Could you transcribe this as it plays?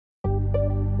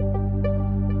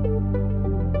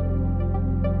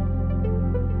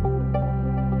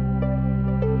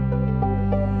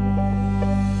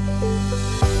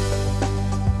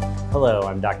Hello,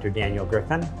 I'm Dr. Daniel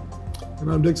Griffin.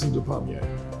 And I'm Dixon DePommier.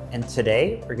 And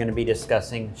today we're going to be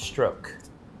discussing stroke.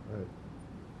 Right.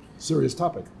 Serious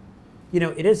topic. You know,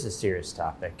 it is a serious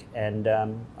topic, and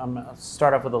I'll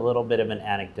start off with a little bit of an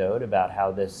anecdote about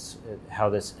how this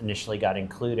initially got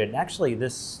included. And actually,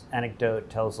 this anecdote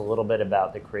tells a little bit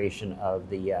about the creation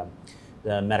of the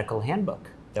medical handbook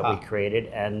that we created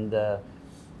and the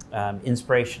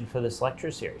inspiration for this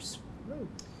lecture series. Right.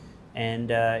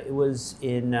 And it was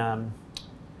in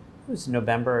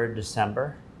November or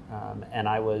December, and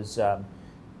I was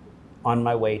on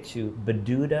my way to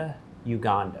Bududa,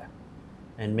 Uganda.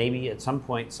 And maybe at some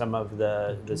point, some of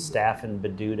the staff in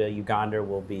Bududa, Uganda,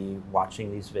 will be watching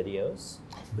these videos.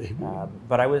 Maybe.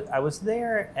 But I was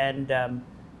there, and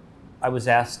I was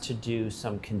asked to do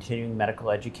some continuing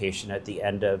medical education at the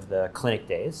end of the clinic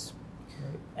days.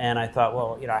 Right. And I thought,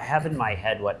 well, you know, I have in my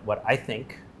head what I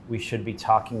think we should be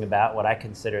talking about, what I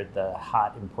consider the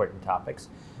hot, important topics.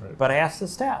 Right. But I asked the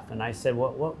staff, and I said,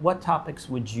 what topics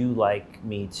would you like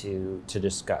me to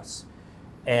discuss?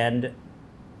 And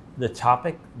the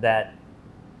topic that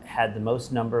had the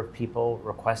most number of people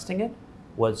requesting it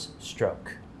was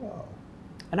stroke. Wow.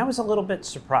 And I was a little bit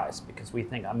surprised because we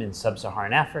think I'm in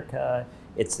sub-Saharan Africa.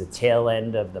 It's the tail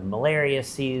end of the malaria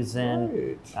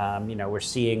season. Right. You know, we're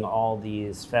seeing all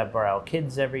these febrile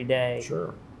kids every day.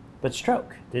 Sure. But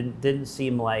stroke didn't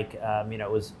seem like you know,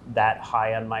 it was that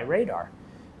high on my radar.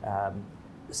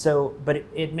 But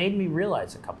it made me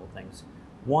realize a couple things.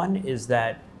 One is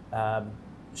that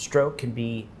stroke can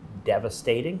be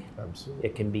devastating. Absolutely.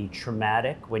 It can be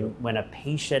traumatic. When a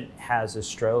patient has a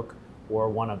stroke, or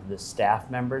one of the staff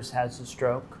members has a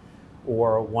stroke,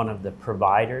 or one of the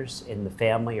providers in the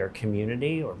family or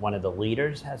community, or one of the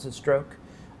leaders has a stroke,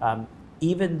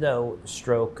 even though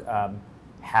stroke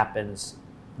happens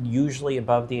usually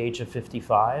above the age of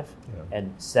 55,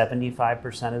 and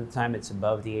 75% of the time it's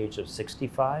above the age of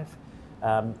 65,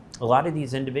 a lot of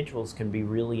these individuals can be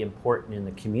really important in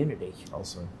the community.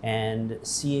 Also. And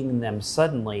seeing them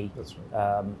suddenly That's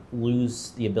right.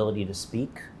 lose the ability to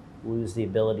speak, lose the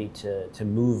ability to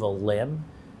move a limb,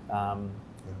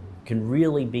 can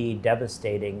really be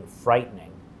devastating,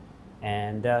 frightening,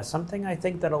 and something I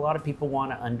think that a lot of people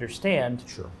want to understand.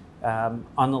 Sure.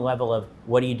 On the level of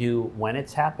what do you do when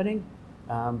it's happening,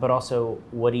 but also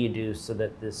what do you do so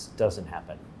that this doesn't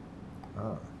happen.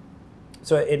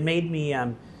 So it made me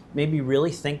really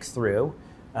think through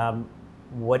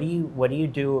what do you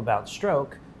do about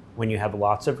stroke when you have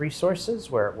lots of resources,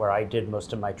 where I did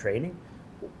most of my training.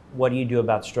 What do you do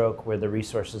about stroke where the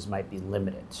resources might be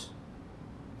limited?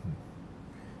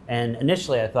 And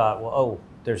initially I thought, well,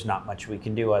 there's not much we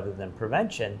can do other than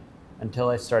prevention, until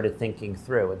I started thinking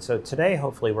through. And so today,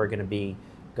 hopefully, we're going to be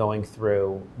going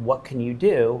through what can you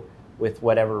do with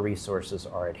whatever resources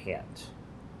are at hand.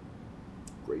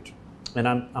 Great. And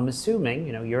I'm assuming,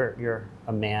 you know, you're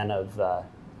a man of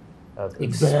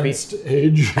advanced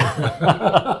age.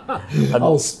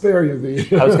 I'll spare you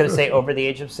the. I was going to say over the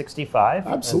age of 65.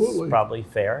 Absolutely. That's probably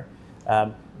fair.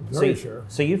 Very fair.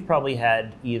 So you've probably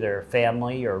had either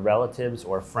family or relatives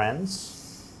or friends.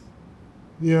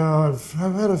 Yeah, I've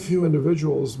had a few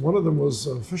individuals. One of them was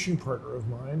a fishing partner of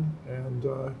mine,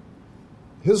 and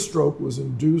his stroke was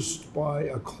induced by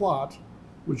a clot,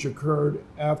 which occurred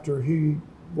after he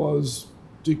was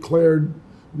declared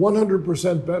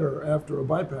 100% better after a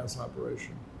bypass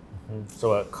operation. Mm-hmm.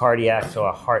 So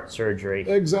a heart surgery.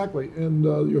 Exactly, and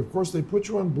of course they put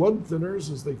you on blood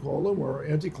thinners, as they call them, or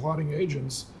anti-clotting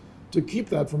agents, to keep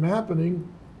that from happening,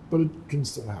 but it can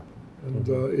still happen, and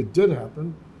it did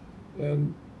happen.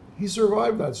 And he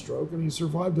survived that stroke, and he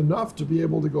survived enough to be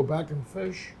able to go back and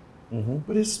fish. Mm-hmm.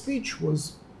 But his speech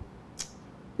was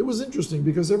interesting,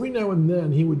 because every now and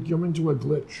then he would come into a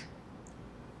glitch.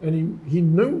 And he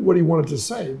knew what he wanted to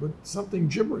say, but something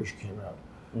gibberish came out.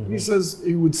 Mm-hmm. And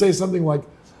he would say something like,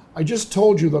 "I just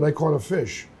told you that I caught a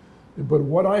fish." But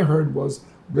what I heard was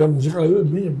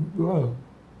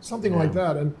something like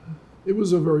that. And it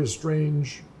was a very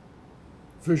strange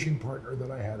fishing partner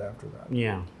that I had after that.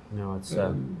 Yeah. No,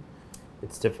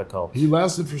 it's difficult. He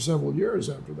lasted for several years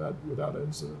after that without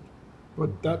incident,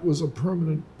 but that was a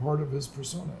permanent part of his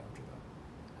persona after that.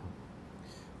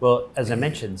 Well, as I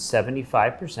mentioned,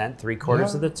 75%,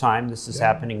 three-quarters of the time, this is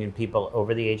happening in people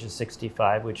over the age of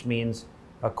 65, which means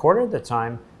a quarter of the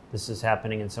time, this is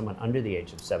happening in someone under the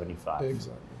age of 75.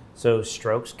 Exactly. So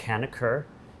strokes can occur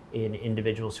in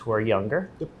individuals who are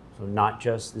younger. Yep. So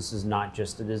this is not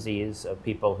just a disease of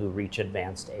people who reach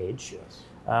advanced age. Yes.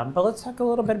 But let's talk a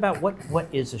little bit about what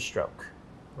is a stroke.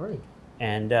 Right.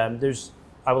 And there's,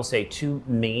 I will say, two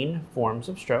main forms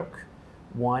of stroke.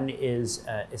 One is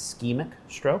ischemic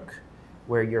stroke,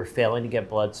 where you're failing to get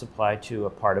blood supply to a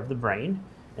part of the brain.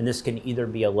 And this can either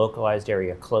be a localized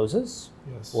area closes,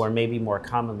 Yes. or maybe more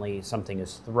commonly something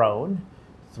is thrown,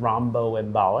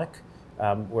 thromboembolic,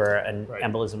 where an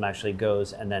embolism actually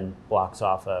goes and then blocks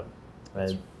off a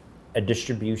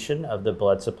distribution of the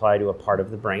blood supply to a part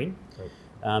of the brain.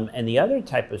 Right. And the other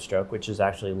type of stroke, which is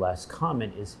actually less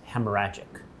common, is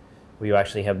hemorrhagic, where you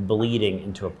actually have bleeding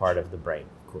into a part of the brain.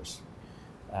 Of course.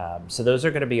 So those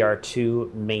are going to be our two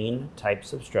main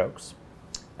types of strokes.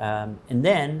 And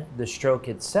then the stroke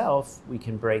itself, we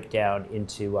can break down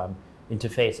into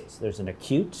phases. There's an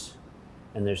acute,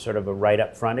 and there's sort of a right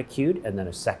up front acute, and then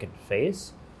a second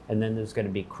phase, and then there's going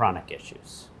to be chronic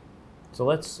issues. So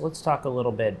let's talk a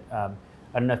little bit. I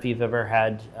don't know if you've ever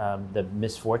had the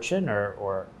misfortune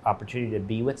or opportunity to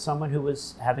be with someone who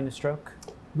was having a stroke.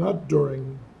 Not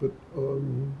during, but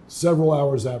several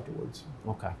hours afterwards.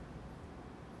 Okay.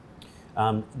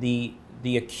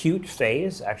 The acute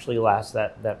phase actually lasts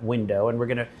that window, and we're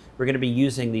gonna be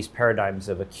using these paradigms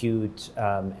of acute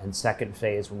and second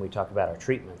phase when we talk about our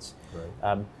treatments.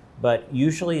 Right. But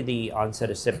usually the onset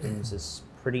of symptoms is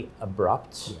pretty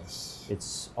abrupt. Yes.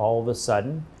 It's all of a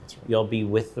sudden. That's right. You'll be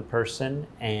with the person,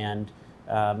 and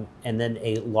then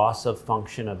a loss of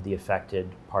function of the affected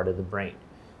part of the brain.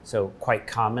 So quite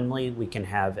commonly, we can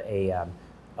have a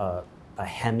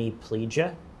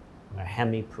hemiplegia, a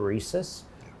hemiparesis,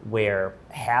 where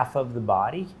half of the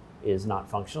body is not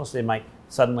functional. So they might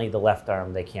suddenly the left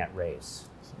arm they can't raise,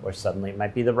 or suddenly it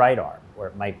might be the right arm, or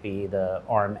it might be the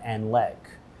arm and leg.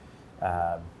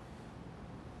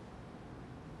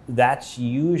 That's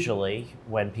usually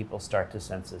when people start to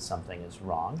sense that something is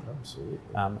wrong. Absolutely.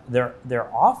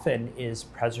 There often is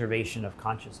preservation of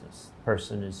consciousness. The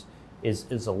person is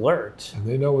alert, And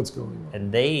they know what's going on.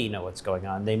 and they know what's going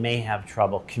on. They may have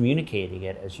trouble communicating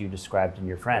it, as you described in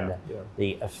your friend,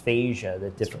 the aphasia, the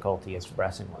difficulty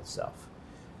expressing oneself.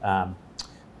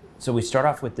 So we start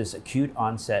off with this acute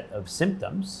onset of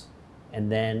symptoms,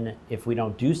 and then if we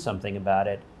don't do something about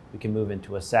it, we can move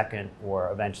into a second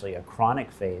or eventually a chronic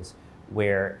phase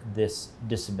where this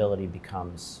disability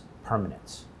becomes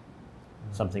permanent,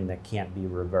 something that can't be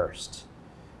reversed.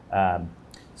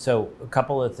 So a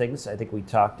couple of things I think we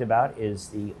talked about is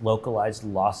the localized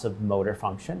loss of motor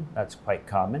function. That's quite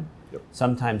common. Yep.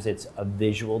 Sometimes it's a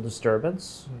visual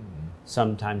disturbance.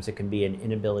 Sometimes it can be an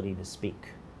inability to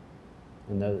speak.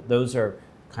 And those are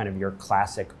kind of your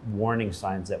classic warning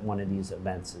signs that one of these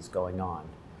events is going on.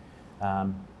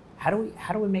 How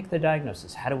do we make the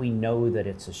diagnosis? How do we know that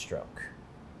it's a stroke?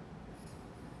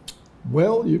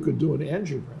 Well, you could do an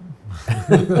angiogram.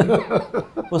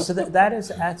 Well, so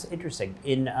that's interesting.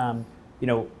 In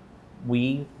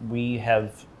we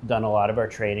have done a lot of our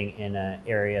training in an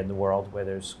area in the world where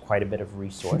there's quite a bit of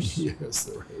resource. Yes,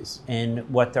 there is. And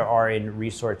what there are in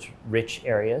resource-rich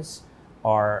areas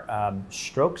are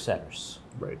stroke centers,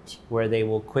 Right. where they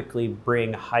will quickly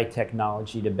bring high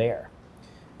technology to bear.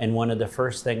 And one of the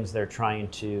first things they're trying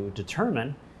to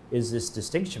determine is this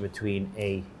distinction between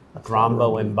a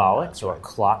thromboembolic, so a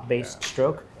clot-based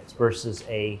stroke, versus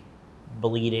a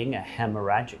bleeding, a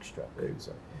hemorrhagic stroke.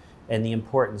 Exactly. And the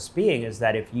importance being is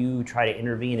that if you try to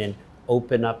intervene and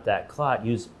open up that clot,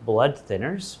 use blood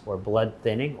thinners or blood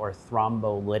thinning or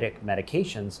thrombolytic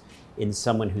medications in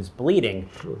someone who's bleeding,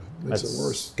 Sure. Makes it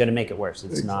worse. going to make it worse.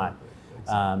 It's not.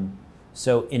 Exactly.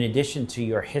 So in addition to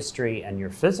your history and your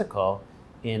physical,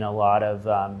 in a lot of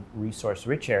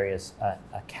resource-rich areas,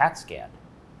 a CAT scan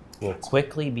will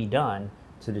quickly be done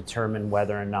to determine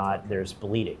whether or not there's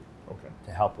bleeding, Okay.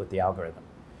 to help with the algorithm.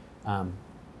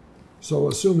 So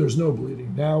assume there's no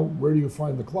bleeding. Now, where do you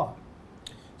find the clot?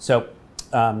 So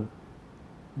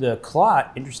the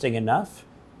clot, interesting enough,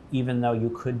 even though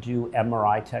you could do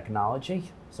MRI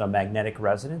technology, so magnetic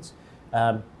resonance,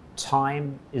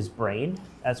 time is brain,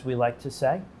 as we like to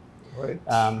say. Right.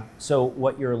 So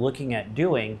what you're looking at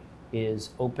doing is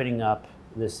opening up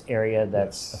this area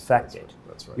that's affected.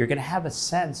 That's right. You're going to have a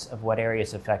sense of what area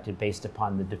is affected based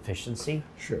upon the deficiency,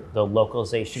 Sure. the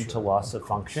localization to loss of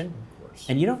function. Of course.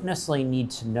 And you don't necessarily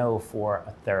need to know for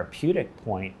a therapeutic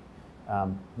point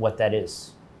what that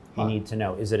is. You need to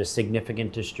know, is it a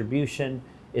significant distribution?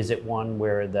 Is it one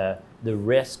where the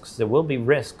risks, there will be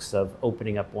risks of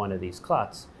opening up one of these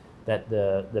clots, that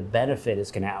the benefit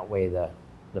is going to outweigh the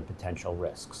potential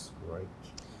risks. Right.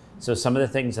 So some of the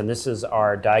things, and this is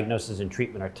our diagnosis and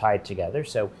treatment are tied together.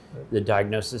 So the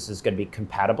diagnosis is going to be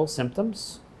compatible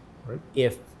symptoms. Right.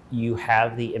 If you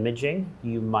have the imaging,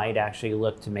 you might actually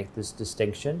look to make this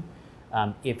distinction.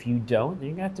 If you don't, then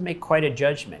you're going to have to make quite a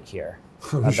judgment here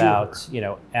about,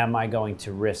 am I going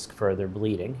to risk further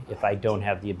bleeding if I don't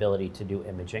have the ability to do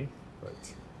imaging?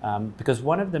 Right. Because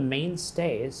one of the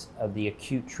mainstays of the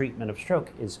acute treatment of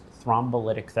stroke is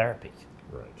thrombolytic therapy.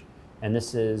 Right. And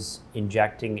this is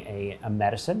injecting a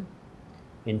medicine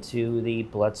into the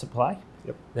blood supply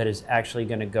that is actually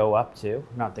going to go up to,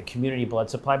 not the community blood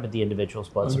supply, but the individual's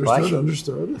blood supply.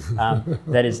 Understood.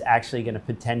 That is actually going to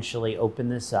potentially open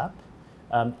this up.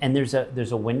 And there's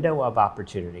a window of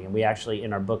opportunity. And we actually,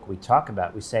 in our book, we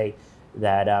say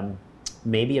that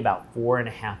maybe about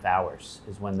 4.5 hours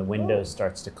is when the window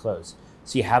starts to close.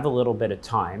 So you have a little bit of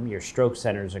time. Your stroke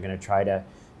centers are going to try to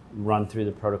run through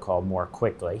the protocol more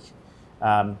quickly.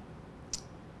 In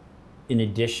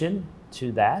addition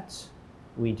to that,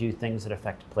 we do things that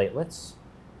affect platelets.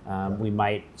 We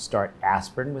might start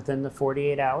aspirin within the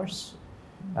 48 hours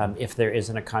if there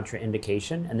isn't a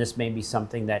contraindication. And this may be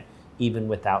something that even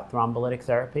without thrombolytic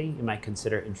therapy, you might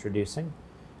consider introducing.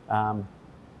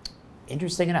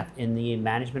 Interesting enough, in the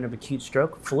management of acute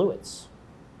stroke, fluid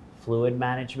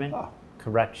management,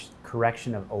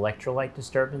 correction of electrolyte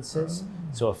disturbances,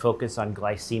 so a focus on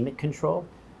glycemic control.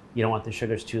 You don't want the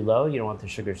sugars too low, you don't want the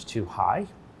sugars too high.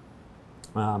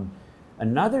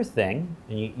 Another thing,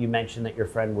 and you mentioned that your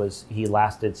friend he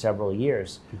lasted several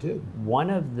years. He did. One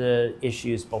of the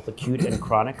issues, both acute and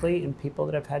chronically, in people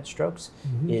that have had strokes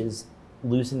is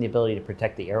losing the ability to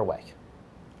protect the airway.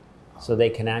 So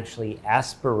they can actually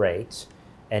aspirate,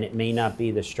 and it may not be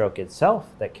the stroke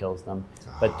itself that kills them,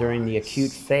 but during the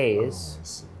acute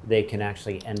phase, they can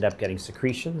actually end up getting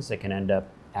secretions, they can end up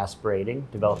aspirating,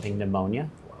 developing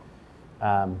pneumonia.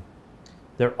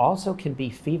 There also can be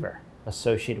fever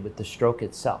associated with the stroke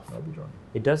itself.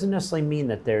 It doesn't necessarily mean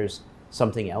that there's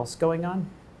something else going on,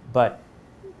 but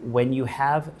when you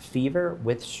have fever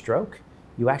with stroke,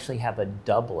 you actually have a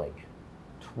doubling,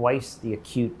 twice the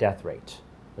acute death rate,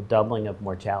 a doubling of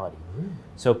mortality.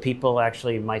 So people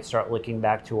actually might start looking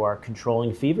back to our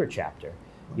controlling fever chapter.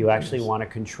 You actually want to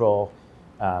control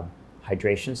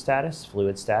hydration status,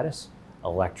 fluid status,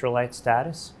 electrolyte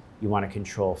status. You want to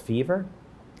control fever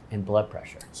and blood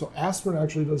pressure. So aspirin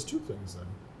actually does two things then?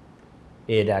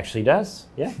 It actually does,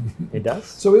 yeah, it does.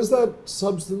 So is that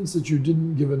substance that you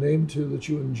didn't give a name to that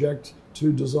you inject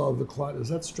to dissolve the clot, is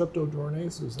that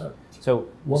streptodorinase? Is that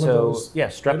one of those? Yeah,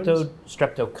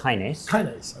 streptokinase.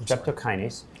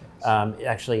 Streptokinase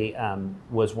actually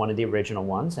was one of the original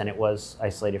ones, and it was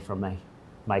isolated from a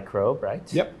microbe,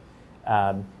 right? Yep.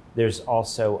 There's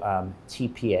also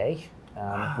TPA,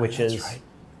 which is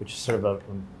sort of a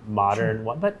modern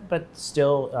one, but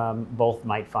still both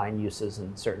might find uses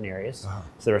in certain areas.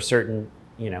 So there are certain,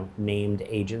 named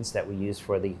agents that we use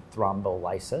for the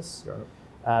thrombolysis.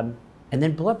 And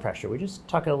then blood pressure. We're just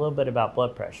talking a little bit about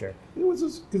blood pressure.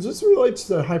 Because this relates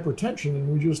to hypertension,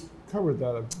 and we just covered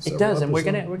that. It does, and we're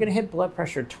gonna hit blood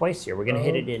pressure twice here. We're gonna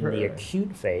hit it in the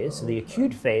acute phase. So the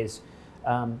acute phase,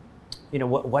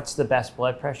 what's the best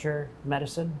blood pressure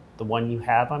medicine? The one you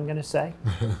have, I'm going to say.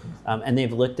 And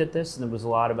they've looked at this, and there was a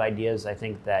lot of ideas. I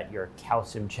think that your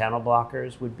calcium channel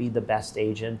blockers would be the best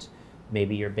agent,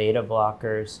 maybe your beta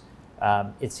blockers.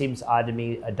 It seems odd to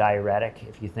me, a diuretic,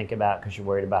 if you think about, because you're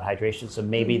worried about hydration, so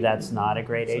maybe that's not a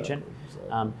great agent.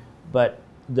 But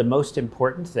the most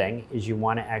important thing is you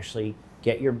want to actually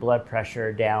get your blood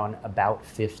pressure down about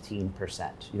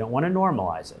 15%. You don't want to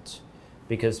normalize it,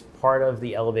 because part of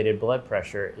the elevated blood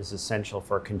pressure is essential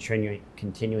for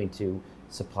continuing to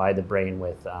supply the brain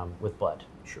with blood.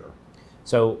 Sure.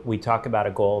 So we talk about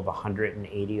a goal of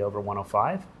 180 over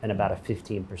 105 and about a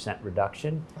 15%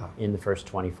 reduction in the first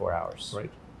 24 hours.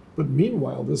 Right. But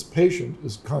meanwhile, this patient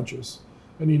is conscious,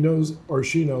 and he knows, or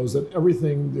she knows, that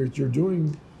everything that you're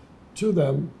doing to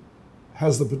them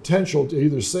has the potential to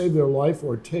either save their life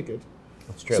or take it.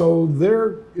 That's true.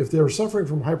 So if they're suffering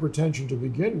from hypertension to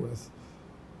begin with,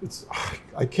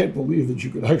 I can't believe that you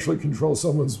could actually control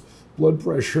someone's blood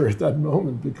pressure at that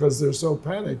moment, because they're so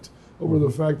panicked over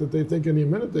the fact that they think any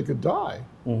minute they could die.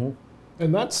 And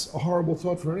that's a horrible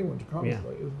thought for anyone to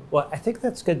contemplate, isn't it? Well, I think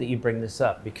that's good that you bring this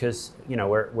up, because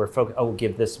we're focused,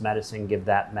 give this medicine, give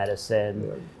that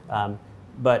medicine.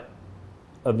 But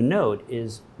of note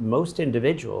is most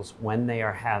individuals, when they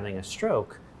are having a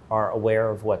stroke, are aware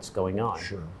of what's going on.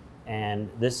 Sure. And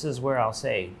this is where I'll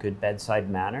say good bedside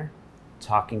manner,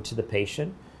 talking to the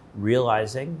patient,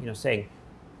 realizing, saying,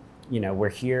 we're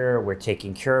here, we're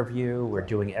taking care of you, we're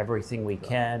doing everything we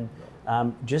can.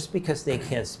 Just because they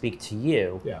can't speak to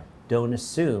you, don't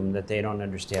assume that they don't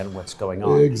understand what's going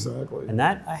on. Exactly. And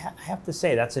that, I have to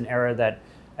say, that's an error that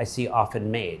I see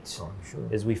often made. Sure.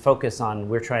 Is we focus on,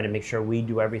 we're trying to make sure we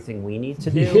do everything we need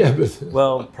to do.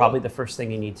 Well, probably the first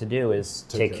thing you need to do is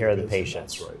take care of the patient.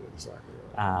 That's right, exactly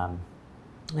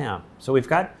right. So we've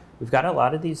got a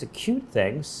lot of these acute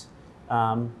things.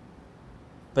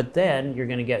 But then you're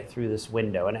going to get through this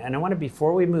window. And I want to,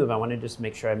 before we move, I want to just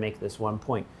make sure I make this one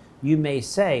point. You may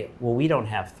say, well, we don't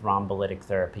have thrombolytic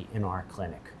therapy in our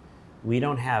clinic. We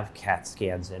don't have CAT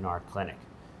scans in our clinic.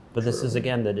 But this is,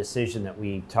 again, the decision that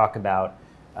we talk about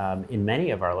in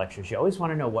many of our lectures. You always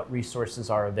want to know what resources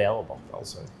are available. I'll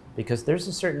say. Because there's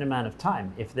a certain amount of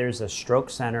time. If there's a stroke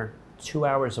center 2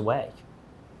 hours away,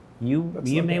 you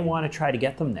may want to try to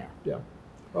get them there. Yeah.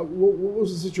 What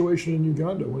was the situation in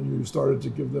Uganda when you started to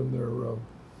give them their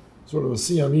sort of a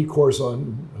CME course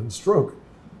on stroke?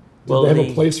 Did they have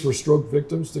a place for stroke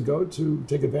victims to go to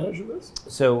take advantage of this?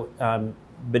 So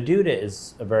Bududa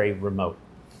is a very remote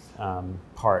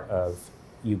part of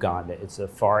Uganda. It's a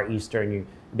far eastern. You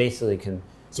basically can.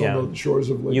 It's on the shores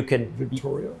of Lake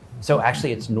Victoria. So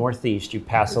actually, it's northeast. You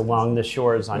pass along the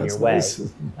shores on your way,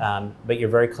 nice. But you're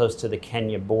very close to the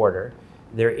Kenya border.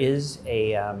 There is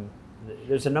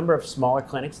there's a number of smaller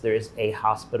clinics. There is a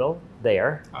hospital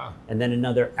there, and then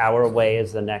another hour away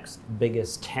is the next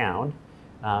biggest town.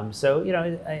 So,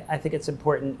 I think it's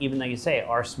important, even though you say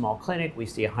our small clinic, we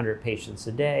see 100 patients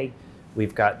a day.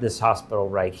 We've got this hospital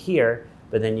right here,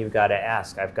 but then you've got to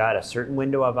ask, I've got a certain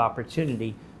window of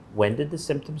opportunity. When did the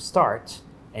symptoms start?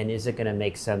 And is it going to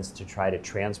make sense to try to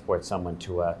transport someone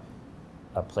to a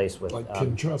place with... Like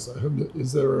Kinshasa.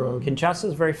 Is there a... Kinshasa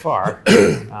is very far,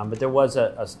 but there was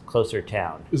a closer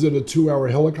town. Is it a 2-hour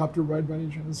helicopter ride by any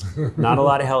chance? Not a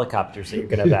lot of helicopters that you're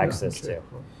going to have access to.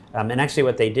 And actually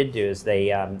what they did do is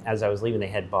they, as I was leaving, they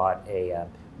had bought a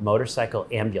motorcycle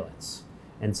ambulance.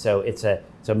 And so it's a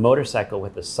motorcycle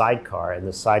with a sidecar, and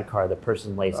the sidecar the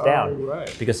person lays down.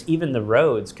 Right. Because even the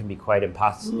roads can be quite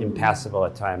impassable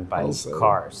at times by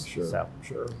cars.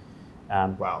 Sure.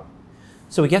 Wow.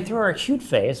 So we get through our acute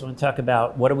phase. I want to talk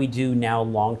about what do we do now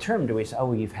long term? Do we say,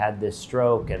 oh, you've had this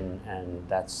stroke and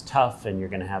that's tough and you're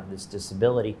going to have this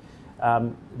disability?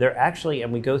 There actually,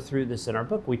 and we go through this in our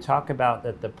book, we talk about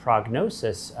that the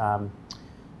prognosis,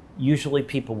 usually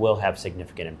people will have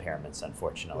significant impairments,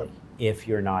 unfortunately, if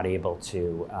you're not able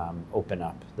to open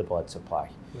up the blood supply.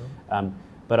 Yeah.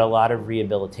 But a lot of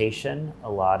rehabilitation,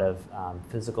 a lot of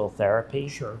physical therapy.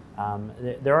 Sure.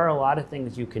 There are a lot of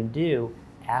things you can do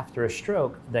after a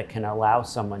stroke that can allow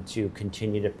someone to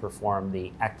continue to perform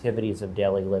the activities of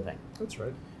daily living. That's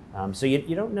right. So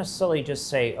you don't necessarily just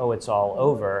say, oh, it's all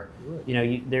over.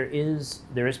 Right. There is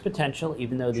potential,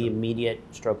 even though the immediate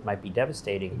stroke might be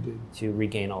devastating, Indeed. to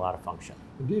regain a lot of function.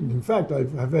 Indeed. In fact,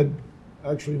 I've had,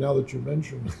 actually, now that you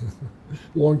mentioned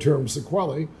long-term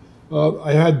sequelae,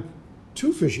 I had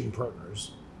 2 fishing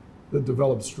partners that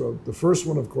developed stroke. The first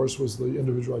one, of course, was the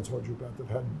individual I told you about that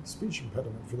had speech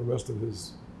impediment for the rest of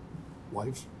his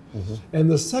life. Mm-hmm. And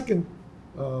the second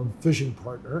fishing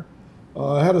partner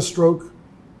had a stroke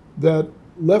that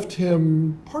left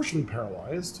him partially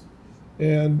paralyzed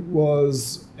and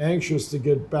was anxious to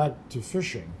get back to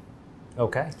fishing.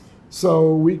 Okay.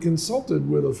 So we consulted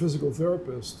with a physical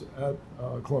therapist at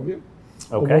Columbia,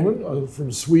 a woman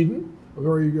from Sweden, a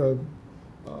very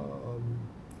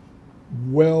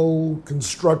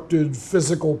well-constructed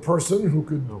physical person who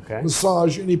could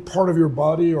massage any part of your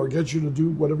body or get you to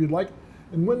do whatever you'd like.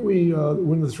 And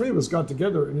when the 3 of us got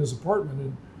together in his apartment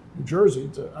in New Jersey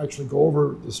to actually go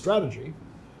over the strategy,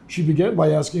 she began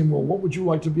by asking him, well, what would you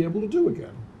like to be able to do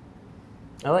again?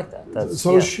 I like that.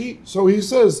 So he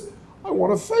says, I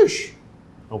want to fish.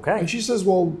 Okay. And she says,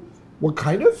 well, what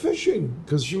kind of fishing?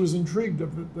 Because she was intrigued.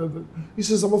 He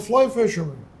says, I'm a fly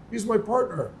fisherman. He's my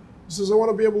partner. He says, I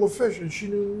want to be able to fish. And she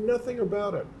knew nothing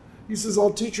about it. He says,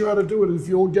 I'll teach you how to do it if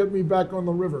you'll get me back on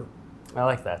the river. I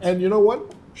like that. And you know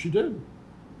what? She did.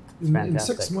 In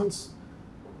 6 months'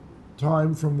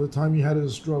 time from the time he had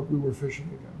his stroke, we were fishing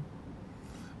again.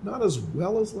 Not as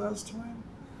well as last time.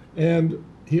 And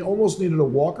he almost needed a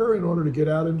walker in order to get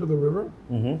out into the river.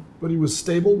 Mm-hmm. But he was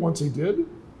stable once he did.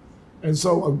 And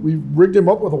so we rigged him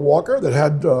up with a walker that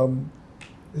had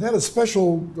a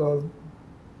special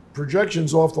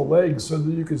projections off the legs so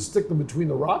that you could stick them between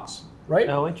the rocks, right?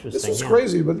 Oh, interesting. This was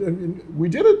crazy, but and we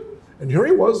did it. And here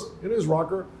he was in his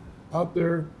rocker out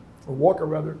there, or walker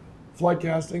rather, fly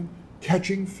casting,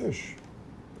 catching fish.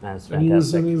 That's fantastic. And he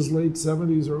was in his late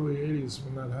 70s, early 80s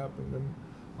when that happened. And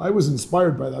I was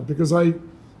inspired by that because I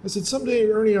said,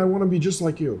 someday, Ernie, I want to be just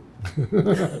like you.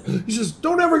 He says,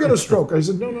 don't ever get a stroke. I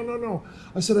said, no.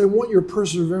 I said, I want your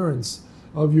perseverance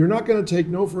of you're not going to take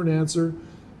no for an answer.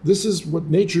 This is what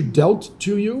nature dealt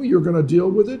to you. You're going to deal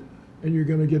with it, and you're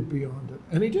going to get beyond it.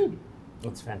 And he did.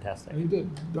 That's fantastic. And he did.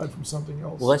 He died from something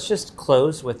else. Well, let's just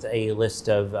close with a list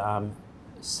of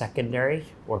secondary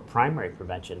or primary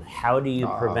prevention. How do you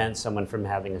prevent someone from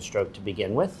having a stroke to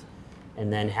begin with?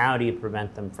 And then how do you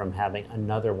prevent them from having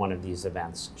another one of these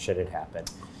events should it happen?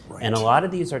 Right. And a lot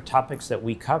of these are topics that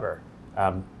we cover.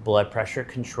 Blood pressure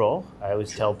control. I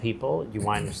always tell people you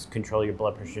want to control your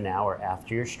blood pressure now or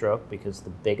after your stroke, because the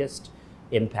biggest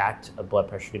impact of blood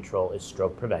pressure control is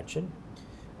stroke prevention.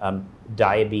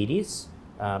 Diabetes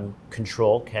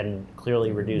control can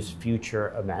clearly reduce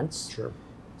future events. Sure.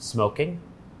 Smoking,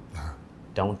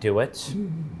 don't do it.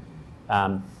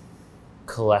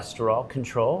 Cholesterol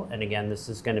control, and again, this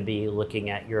is going to be looking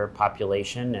at your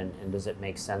population and does it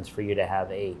make sense for you to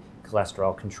have a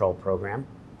cholesterol control program.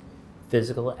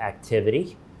 Physical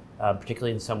activity,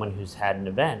 particularly in someone who's had an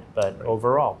event, but right.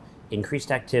 Overall,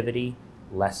 increased activity,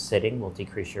 less sitting will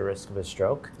decrease your risk of a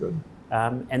stroke. Good.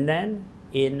 And then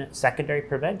in secondary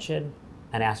prevention,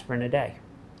 an aspirin a day.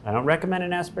 I don't recommend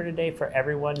an aspirin a day for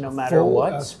everyone, no matter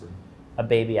what. Aspirin. A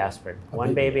baby aspirin.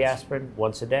 One baby aspirin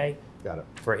once a day. Got it.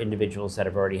 For individuals that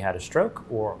have already had a stroke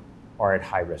or are at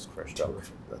high risk for a stroke.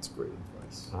 Terrific. That's great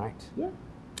advice. All right. Yeah. All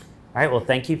right. Well,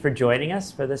 thank you for joining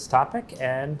us for this topic,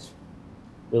 and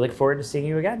we look forward to seeing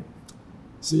you again.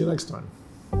 See you next time.